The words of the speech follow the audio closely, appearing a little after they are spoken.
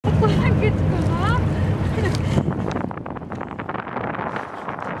We're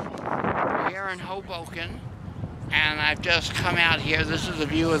here in Hoboken, and I've just come out here. This is a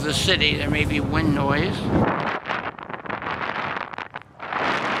view of the city. There may be wind noise,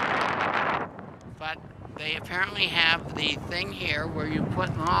 but they apparently have the thing here where you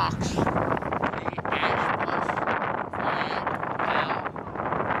put locks.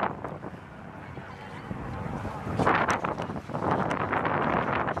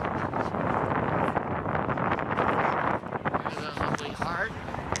 Heart.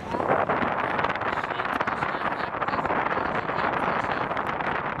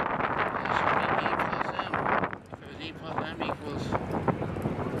 E plus M equals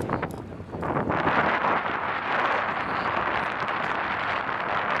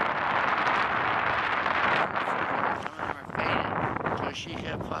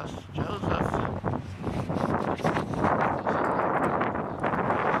Toshika plus Joseph.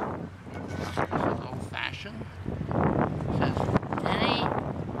 This is old-fashioned.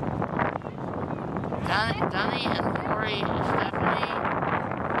 Dunny and Lori and Stephanie,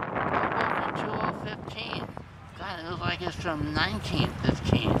 Hoboken 2015. God, it looks like it's from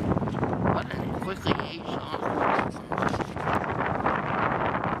 1915. What a quickly aged song.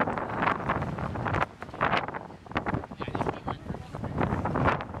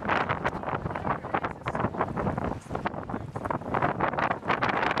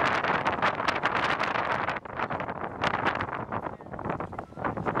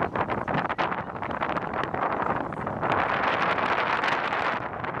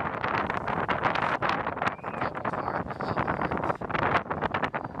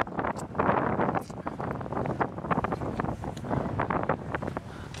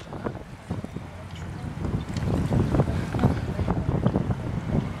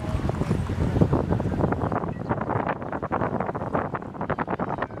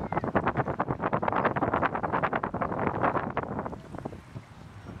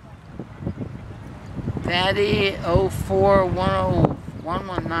 Daddy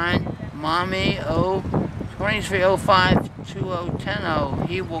 0410-119, Mommy 2305-2010.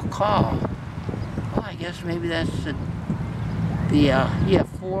 He will call. Well, I guess maybe that's the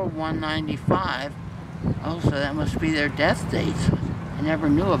 4195. Oh, so that must be their death dates. I never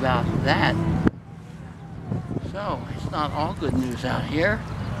knew about that. So it's not all good news out here.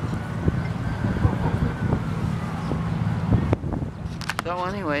 So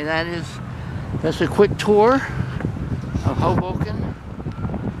anyway, that's a quick tour of Hoboken, New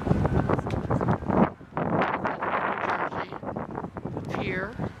Jersey, the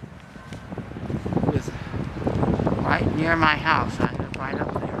pier, with right near my house. I live right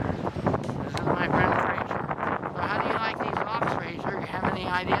up there. This is my friend Fraser. So how do you like these locks, Fraser? You have any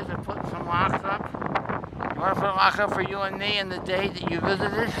ideas of putting some locks up? You want to put a lock up for you and me in the day that you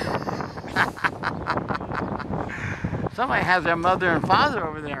visited? Somebody has their mother and father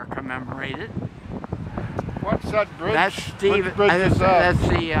over there commemorated. What's that bridge? That's Steve. Which bridge is that? That's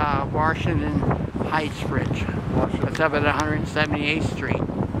the Washington Heights Bridge. That's up at 178th Street.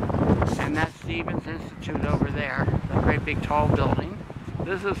 And that's Stevens Institute over there. The great big tall building.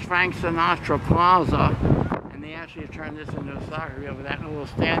 This is Frank Sinatra Plaza. And they actually turned this into a soccer field. But that little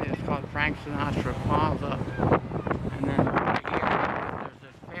stand is called Frank Sinatra Plaza.